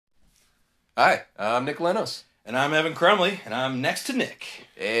Hi, I'm Nick Lenos. And I'm Evan Crumley, and I'm next to Nick.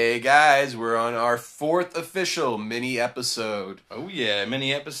 Hey guys, we're on our 4th official mini episode. Oh yeah,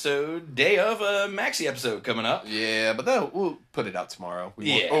 mini episode, day of a maxi episode coming up. Yeah, but we'll put it out tomorrow. We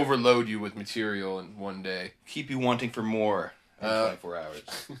won't overload you with material in one day. Keep you wanting for more in 24 hours.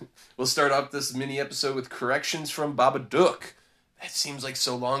 We'll start off this mini episode with corrections from Babadook. That seems like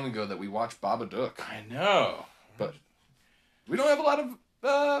so long ago that we watched Babadook. I know. But we don't have a lot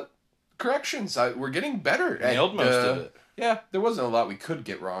of corrections. We're getting better. Nailed most of it. Yeah, there wasn't a lot we could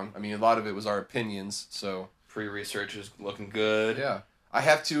get wrong. I mean, a lot of it was our opinions, so... Pre-research is looking good. Yeah. I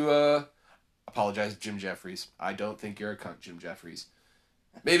have to apologize to Jim Jeffries. I don't think you're a cunt, Jim Jeffries.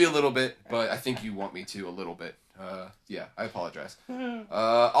 Maybe a little bit, but I think you want me to a little bit. Yeah, I apologize.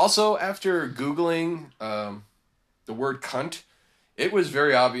 Also, after Googling the word cunt, it was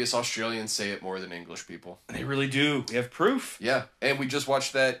very obvious Australians say it more than English people. They really do. We have proof. Yeah, and we just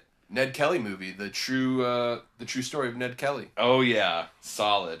watched that Ned Kelly movie, the true story of Ned Kelly. Oh yeah,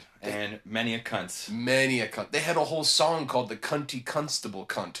 solid. And many a cunt. Many a cunt. They had a whole song called the Cunty Constable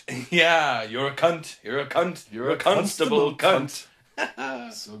Cunt. Yeah, you're a cunt. You're a cunt. You're a constable cunt.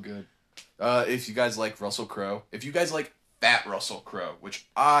 So good. If you guys like Russell Crowe, if you guys like Fat Russell Crowe, which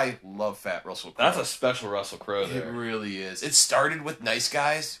I love Fat Russell Crowe. That's a special Russell Crowe there. It really is. It started with Nice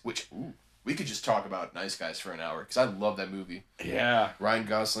Guys, which... we could just talk about Nice Guys for an hour, because I love that movie. Yeah. Ryan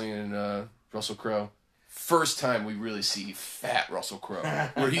Gosling and Russell Crowe. First time we really see fat Russell Crowe,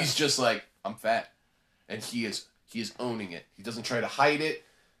 where he's just like, I'm fat. And he is owning it. He doesn't try to hide it.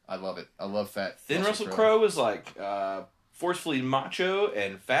 I love it. I love fat Thin Russell Crowe is like forcefully macho,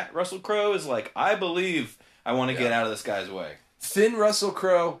 and fat Russell Crowe is like, I believe I want to get out of this guy's way. Thin Russell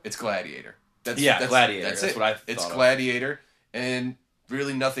Crowe, it's Gladiator. That's Gladiator. That's what I thought It's of. Gladiator, and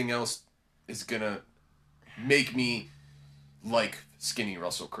really nothing else is gonna make me like skinny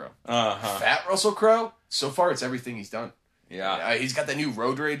Russell Crowe. Fat Russell Crowe, so far it's everything he's done. Yeah. He's got that new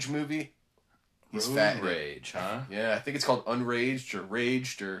Road Rage movie. He's fat. Road Rage, huh? Yeah, I think it's called Unraged or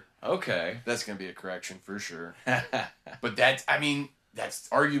Raged or... Okay. That's gonna be a correction for sure. But that's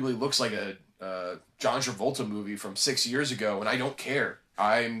arguably looks like a John Travolta movie from 6 years ago, and I don't care.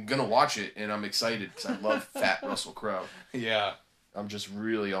 I'm gonna watch it, and I'm excited because I love fat Russell Crowe. Yeah. I'm just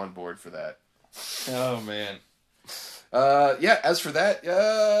really on board for that. Oh, man. As for that,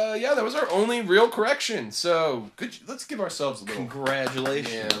 that was our only real correction. So, let's give ourselves a little...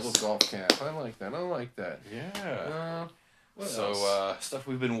 Congratulations. Yeah, a little golf cap. I like that. Yeah. What so, else? stuff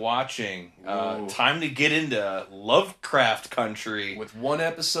we've been watching. Time to get into Lovecraft country. With one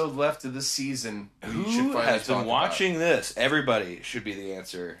episode left of this season, Who has been watching this? Everybody should be the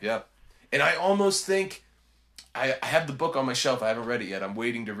answer. Yep. And I almost think... I have the book on my shelf. I haven't read it yet. I'm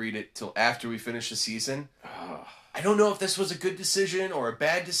waiting to read it till after we finish the season. I don't know if this was a good decision or a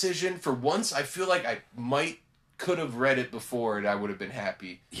bad decision. For once, I feel like I could have read it before and I would have been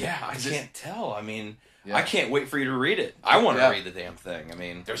happy. Yeah, I can't tell. I mean, I can't wait for you to read it. I want to read the damn thing. I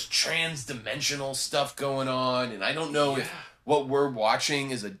mean... There's trans-dimensional stuff going on, and I don't know if what we're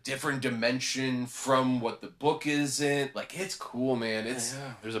watching is a different dimension from what the book isn't. Like, it's cool, man.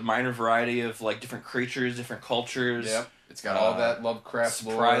 There's a minor variety of, like, different creatures, different cultures. Yep. It's got all that Lovecraft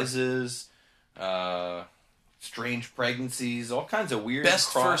surprises, strange pregnancies, all kinds of weird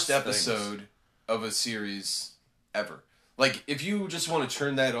best first things. Episode of a series ever. Like, if you just want to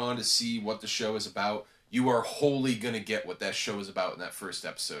turn that on to see what the show is about, you are wholly going to get what that show is about in that first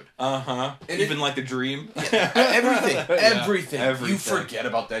episode. Even like the dream. Everything. You forget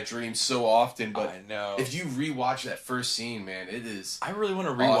about that dream so often, but I know. If you rewatch that first scene, man, it is I really want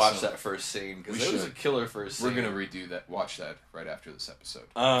to rewatch that first scene, because it was a killer first scene. We're going to watch that right after this episode.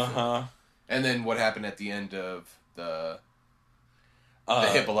 And then what happened at the end of the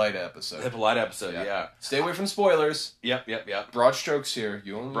Hippolyta episode. Hippolyta episode, yeah. Stay away from spoilers. Yep. Broad strokes here.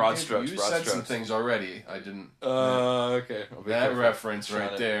 You said some strokes. things already. I didn't. Okay. That reference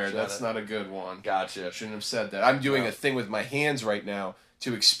right there. That's not a good one. Gotcha. Shouldn't have said that. I'm doing a thing with my hands right now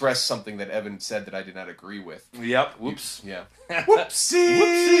to express something that Evan said that I did not agree with. Yep. Whoops. Yeah.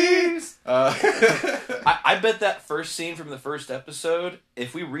 Whoopsies! I bet that first scene from the first episode,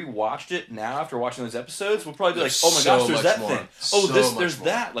 if we rewatched it now after watching those episodes, we'll probably be like, oh my gosh, there's that thing. Oh, there's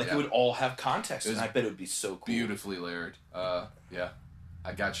that. Like, it would all have context, and I bet it would be so cool. Beautifully layered. Yeah.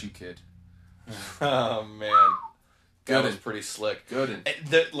 I got you, kid. Oh, man. That was pretty slick. Good.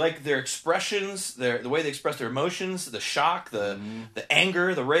 Their expressions, the way they express their emotions, the shock, the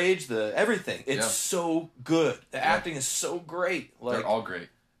anger, the rage, the everything. It's so good. The acting is so great. Like, they're all great.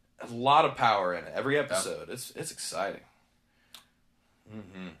 A lot of power in it. Every episode. It's exciting.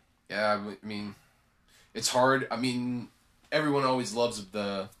 Mm-hmm. Yeah, I mean, it's hard. I mean, everyone always loves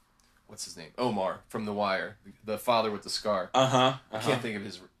the what's his name? Omar from The Wire, the father with the scar. I can't think of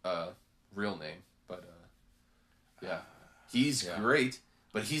his real name, but yeah, he's great.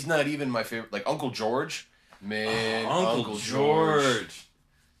 But he's not even my favorite. Like Uncle George, man, Uncle George.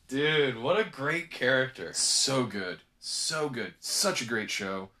 Dude, what a great character. So good. So good. Such a great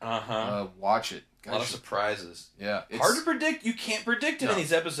show. Watch it. A lot of surprises. Yeah. Hard to predict. You can't predict it in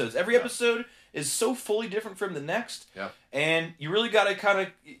these episodes. Every episode is so fully different from the next. Yeah. And you really got to kind of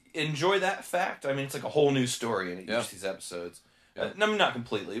enjoy that fact. I mean, it's like a whole new story in each of these episodes. Yeah. I mean, not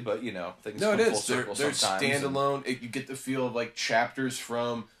completely, but, you know, things come full circle they're sometimes. standalone. You get the feel of, like, chapters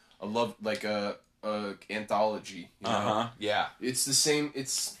from a anthology. You know? Yeah. It's the same.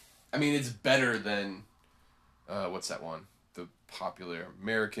 It's better than, what's that one? The popular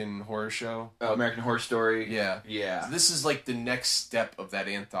American Horror Show? American Horror Story. Yeah. Yeah. So this is, like, the next step of that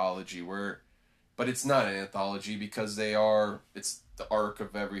anthology but it's not an anthology because it's the arc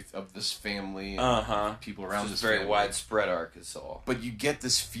of this family and people around this very family. Widespread arc is all. But you get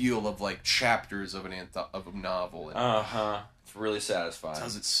this feel of like chapters of of a novel. And it's really satisfying. It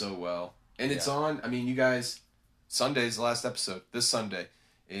does it so well. And it's on, you guys, Sunday's the last episode, this Sunday.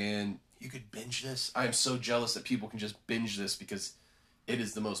 And you could binge this. I am so jealous that people can just binge this because it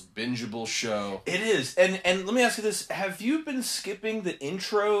is the most bingeable show. It is. And let me ask you this. Have you been skipping the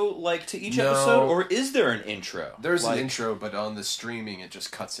intro, like, to each episode? Or is there an intro? There's an intro, but on the streaming, it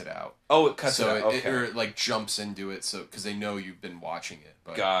just cuts it out. Oh, it cuts it out. Okay. Or it, like, jumps into it because they know you've been watching it.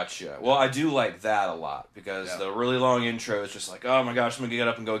 But. Gotcha. Well, I do like that a lot because the really long intro is just like, oh my gosh, I'm going to get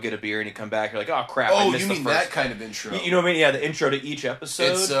up and go get a beer, and you come back, you're like, oh crap, I missed you mean that kind of intro. You know what I mean? Yeah, the intro to each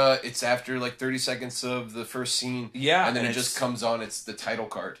episode. It's after like 30 seconds of the first scene. Yeah. And then it just comes on, it's the title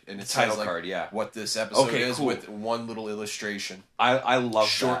card. And it title says, card, what this episode is cool. with one little illustration. I love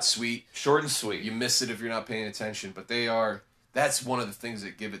Short, sweet. Short and sweet. You miss it if you're not paying attention, but that's one of the things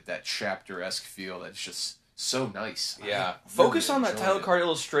that give it that chapter-esque feel that's just so nice. Yeah. Focus on that title card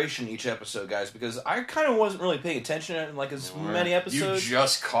illustration each episode, guys, because I kind of wasn't really paying attention in like as many episodes. You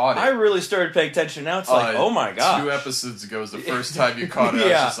just caught it. I really started paying attention. Now it's like, oh my god. 2 episodes ago was the first time you caught it. I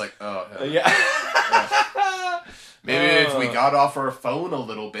was just like, oh. Yeah. Maybe if we got off our phone a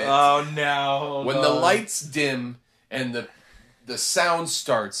little bit. Oh no. When the lights dim and the sound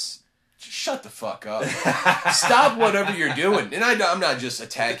starts, shut the fuck up. Stop whatever you're doing. And I'm not just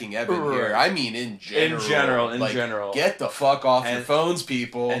attacking Evan here. I mean in general. In general. Get the fuck off your phones,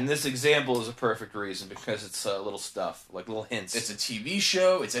 people. And this example is a perfect reason because it's little stuff, like little hints. It's a TV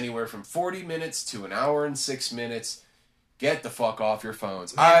show. It's anywhere from 40 minutes to an hour and 6 minutes. Get the fuck off your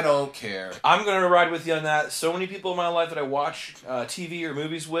phones. Man, I don't care. I'm going to ride with you on that. So many people in my life that I watch TV or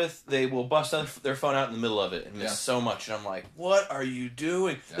movies with, they will bust their phone out in the middle of it and miss so much. And I'm like, what are you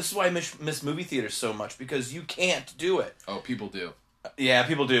doing? Yeah. This is why I miss movie theaters so much, because you can't do it. Oh, people do. Yeah,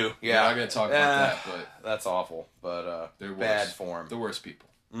 people do. Yeah. We're not going to talk about that, but... That's awful, but they're bad form. The worst people.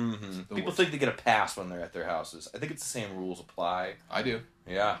 Mm-hmm. People think they get a pass when they're at their houses. I think it's the same rules apply. I do.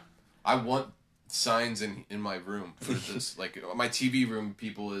 Yeah. I want signs in my room for this. Like, my TV room,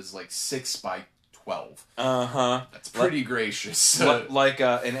 people, is like 6 by 12. That's pretty gracious. Like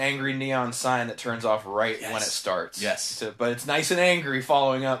an angry neon sign that turns off when it starts. Yes. But it's nice and angry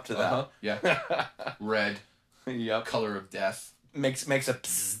following up to that. Yeah. Red. Yep. Color of death. Makes a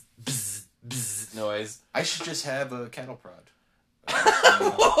bzz, bzz, bzz noise. I should just have a cattle prod.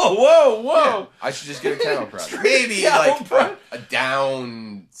 Whoa! Yeah, I should just get a cattle prod. Maybe like a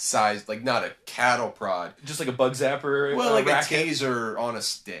downsized, like not a cattle prod, just like a bug zapper. Well, like racket. a taser on a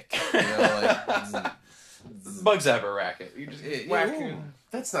stick. You know, like bug zapper racket. You just whack.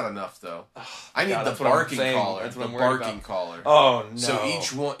 That's not enough though. I need the barking collar. That's what the barking collar. Oh no!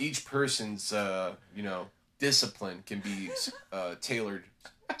 So each person's discipline can be tailored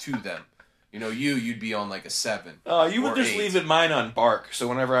to them. You know, you'd be on like a 7. Oh, you would just 8. leave it mine on bark. So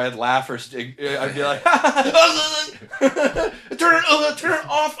whenever I'd laugh or I'd be like, turn it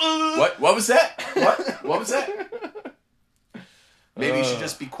off. What was that? What was that? Maybe you should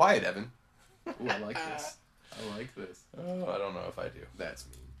just be quiet, Evan. Ooh, I like this. Oh, I don't know if I do. That's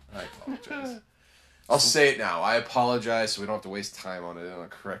mean. I apologize. I'll say it now. I apologize, so we don't have to waste time on it in a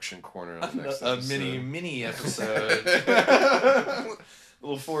correction corner on the next episode. A mini episode.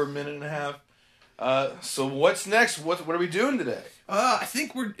 Little 4.5 minutes. So what's next? What are we doing today? I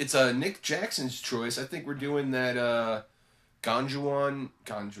think it's Nick Jackson's choice. I think we're doing that Ganjuan.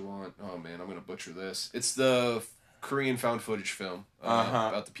 Oh man, I'm gonna butcher this. It's the Korean found footage film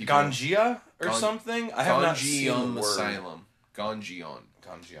about the people. Ganjia or something. I have not seen the Asylum. Ganjion.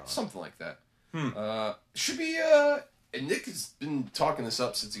 Something like that. Should be. And Nick has been talking this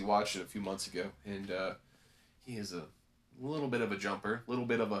up since he watched it a few months ago, and he is a little bit of a jumper, a little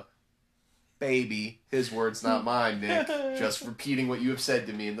bit of a baby. His words, not mine, Nick. Just repeating what you have said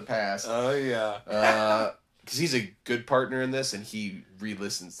to me in the past. Oh, yeah. Because he's a good partner in this, and he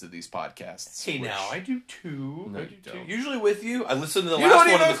re-listens to these podcasts. Hey, now, I do too. No, I you do don't. too. Usually with you. I listened to the You last don't one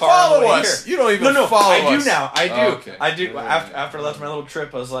in even the car on the follow way us. here. You don't even follow us. I do now. I do. Oh, okay. I do. After I left my little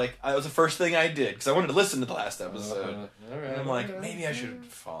trip, I was like, it was the first thing I did, because I wanted to listen to the last episode. All right, And I'm like, maybe I should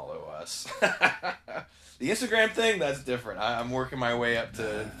follow us. The Instagram thing, that's different. I'm working my way up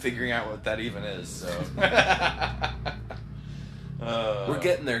to figuring out what that even is. So we're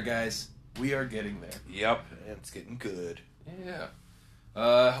getting there, guys. We are getting there. Yep, and it's getting good. Yeah.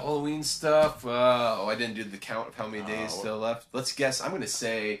 Halloween stuff. I didn't do the count of how many days still left. Let's guess. I'm going to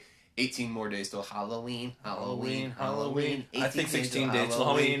say 18 more days till Halloween. Halloween. 18 16 days till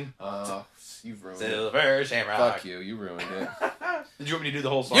Halloween. You've ruined Silver Shamrock. Fuck you. You ruined it. Did you want me to do the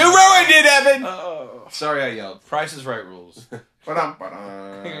whole song? You ruined it, Evan! Oh. Sorry I yelled. Price is Right rules.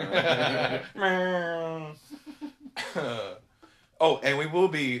 Oh, and we will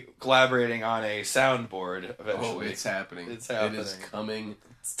be collaborating on a soundboard eventually. Oh, it's happening. It's happening. It is coming.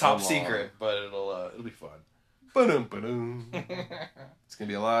 It's top secret, but it'll be fun. Ba-dum-ba-dum. It's gonna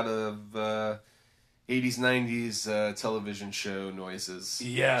be a lot of 80s, 90s television show noises.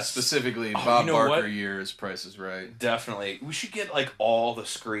 Yes. Specifically, Bob you know Barker what? years, Price is Right. Definitely. We should get, like, all the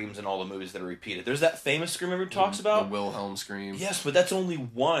screams in all the movies that are repeated. There's that famous scream everyone talks about. The Wilhelm scream. Yes, but that's only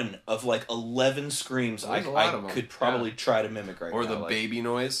one of, like, 11 screams There's a lot of I them. could probably try to mimic right now. Or the baby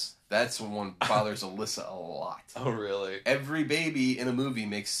noise. That's one bothers Alyssa a lot. Oh, really? Every baby in a movie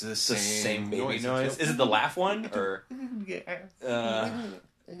makes the same baby noise. Is it the laugh one? Or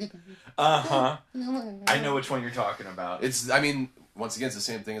I know which one you're talking about. Once again, it's the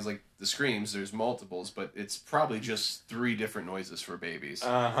same thing as like the screams. There's multiples, but it's probably just 3 different noises for babies.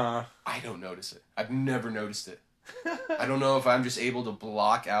 I don't notice it. I've never noticed it. I don't know if I'm just able to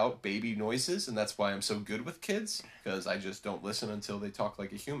block out baby noises, and that's why I'm so good with kids, because I just don't listen until they talk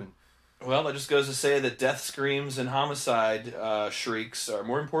like a human. Well, that just goes to say that death screams and homicide shrieks are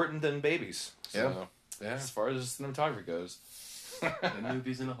more important than babies. So, yeah. As far as cinematography goes. The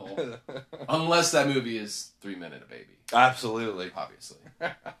movie's in a hole. Unless that movie is 3 Minute a Baby. Absolutely. Obviously.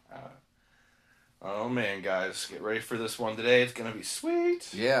 Oh man, guys, get ready for this one today. It's gonna be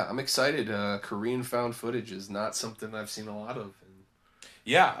sweet. Yeah, I'm excited. Korean found footage is not something I've seen a lot of.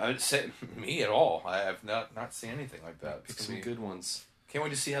 Yeah, I would say me at all. I have not seen anything like that. Pick some good ones. Can't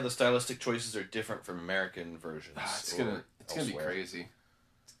wait to see how the stylistic choices are different from American versions. It's gonna be crazy.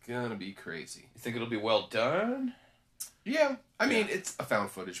 It's gonna be crazy. You think it'll be well done? Yeah, I mean it's a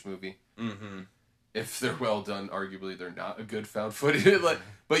found footage movie. Mm-hmm. If they're well done, arguably they're not a good found footage.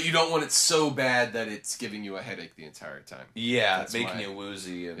 But you don't want it so bad that it's giving you a headache the entire time. Yeah, that's making you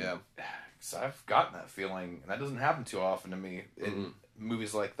woozy. And, yeah, because I've gotten that feeling, and that doesn't happen too often to me in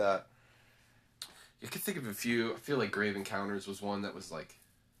movies like that. You could think of a few. I feel like Grave Encounters was one that was like,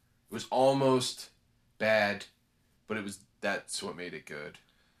 it was almost bad, but that's what made it good.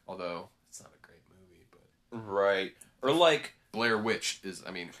 Although it's not a great movie, but right. Or like Blair Witch is,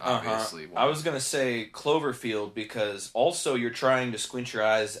 obviously. I was gonna say Cloverfield because also you're trying to squint your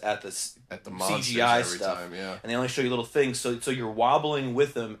eyes at the CGI stuff, time, yeah. And they only show you little things, so you're wobbling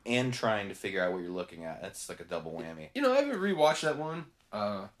with them and trying to figure out what you're looking at. That's like a double whammy. I haven't rewatched that one.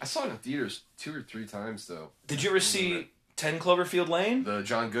 I saw it in theaters 2 or 3 times though. Did you ever see 10 Cloverfield Lane? The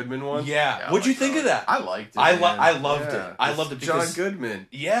John Goodman one? Yeah. What'd you think of that? I liked it. I loved it. I loved it because John Goodman.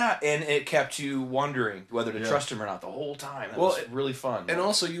 Yeah, and it kept you wondering whether to trust him or not the whole time. That was really fun. And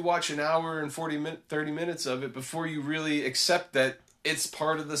also you watch an hour and 30 minutes of it before you really accept that it's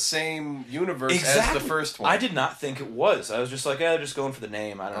part of the same universe as the first one. I did not think it was. I was just like, they're just going for the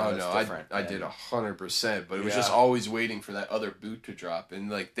name. I don't know. It's different. I did 100%, but it was just always waiting for that other boot to drop, and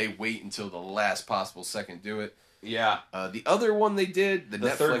like they wait until the last possible second to do it. Yeah. The other one they did, the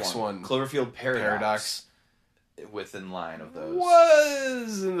Netflix third one, Cloverfield Paradox. Within line of those.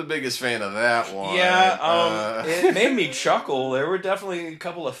 Wasn't the biggest fan of that one. Yeah, it made me chuckle. There were definitely a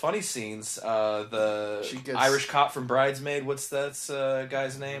couple of funny scenes. Irish cop from Bridesmaid. What's that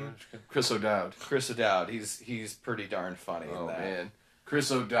guy's name? Chris O'Dowd. Chris O'Dowd. He's pretty darn funny in that. Man.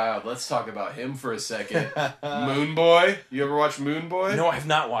 Chris O'Dowd. Let's talk about him for a second. Moon Boy. You ever watch Moon Boy? No, I have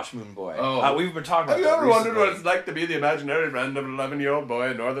not watched Moon Boy. Oh. We've been talking about Have that you ever recently. wondered what it's like to be the imaginary friend of an 11-year-old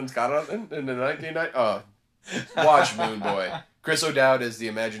boy in northern Scotland in the 1990s? Oh, watch Moon Boy. Chris O'Dowd is the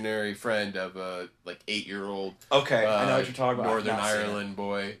imaginary friend of a 8-year-old. Okay, I know what you're talking about. Northern Ireland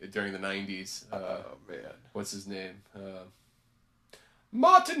boy during the 90s. Oh man, what's his name?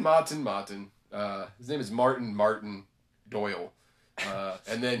 Martin. His name is Martin Doyle.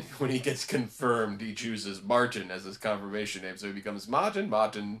 And then when he gets confirmed, he chooses Martin as his confirmation name, so he becomes Martin.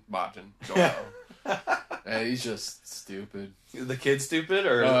 Joel. And he's just stupid. The kid's stupid,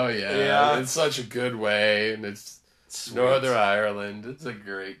 or oh yeah, in such a good way, and it's sweet. Northern Ireland. It's a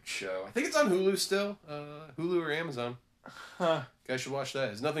great show. I think it's on Hulu still. Hulu or Amazon. Huh. You guys should watch that.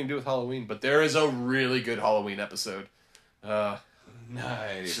 It has nothing to do with Halloween, but there is a really good Halloween episode. Nice.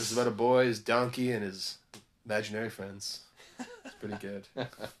 It's just about a boy, his donkey, and his imaginary friends. It's pretty good.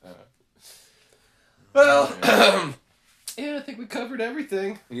 Well, yeah, I think we covered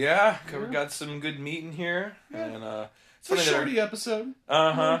everything. Yeah, got some good meat in here, and it's a shorty episode.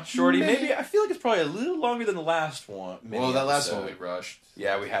 Shorty. Maybe I feel like it's probably a little longer than the last one. Well, that last one we rushed.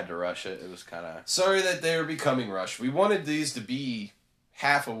 Yeah, we had to rush it. It was kind of... Sorry that they were becoming rushed. We wanted these to be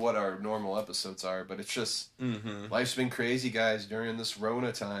half of what our normal episodes are, but it's just... Life's been crazy, guys, during this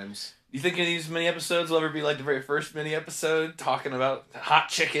Rona times. You think any of these mini episodes will ever be like the very first mini episode, talking about hot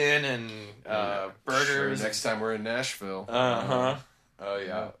chicken and burgers? Sure, next time we're in Nashville. Oh,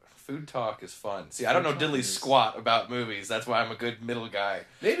 yeah. Food talk is fun. See, I don't know diddly squat about movies. That's why I'm a good middle guy.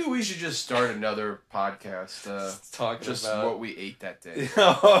 Maybe we should just start another podcast. Talking just about what we ate that day.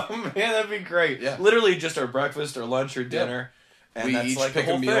 Oh, man, that'd be great. Yeah. Literally just our breakfast or lunch or dinner. And we each pick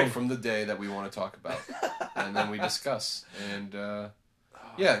a meal from the day that we want to talk about. And then we discuss. And,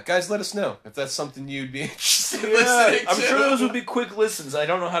 yeah, guys, let us know if that's something you'd be interested in listening to. I'm sure those would be quick listens. I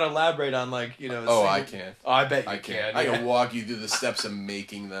don't know how to elaborate on, like, I can. Oh, I bet you can. I can walk you through the steps of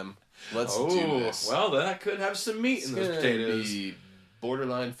making them. Let's do this. Well, then I could have some meat in those potatoes. Be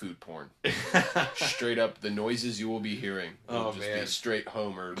borderline food porn. Straight up, the noises you will be hearing will just be straight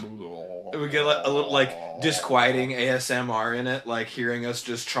Homer. We get a little, like, disquieting ASMR in it, like hearing us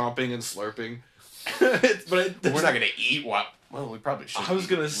just chomping and slurping. We're not going to eat what... Well, we probably should. I was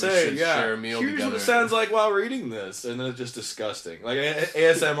going to say, share a meal here's together. what it sounds like while we're eating this. And then it's just disgusting. Like,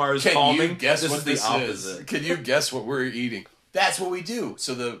 ASMR is calming. Can you guess what this this is? Can you guess what we're eating? That's what we do.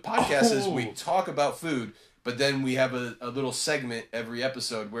 So the podcast is we talk about food, but then we have a little segment every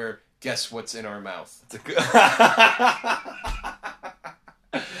episode where guess what's in our mouth.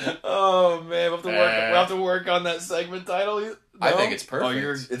 Oh, man. We'll have to work on that segment title. No? I think it's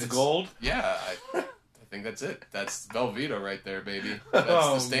perfect. It's gold? Yeah, I think that's it. That's Velveeta right there, baby. That's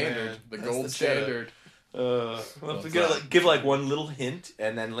the standard. Man. The gold standard. We'll have to give like one little hint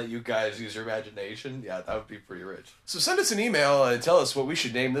and then let you guys use your imagination. Yeah, that would be pretty rich. So send us an email and tell us what we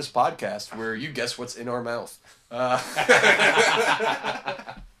should name this podcast where you guess what's in our mouth. All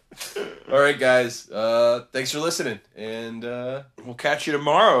right, guys. Thanks for listening. And we'll catch you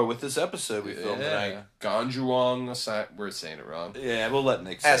tomorrow with this episode we filmed tonight. Ganjuang. We're saying it wrong. Yeah, we'll let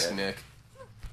Nick say it. Ask Nick.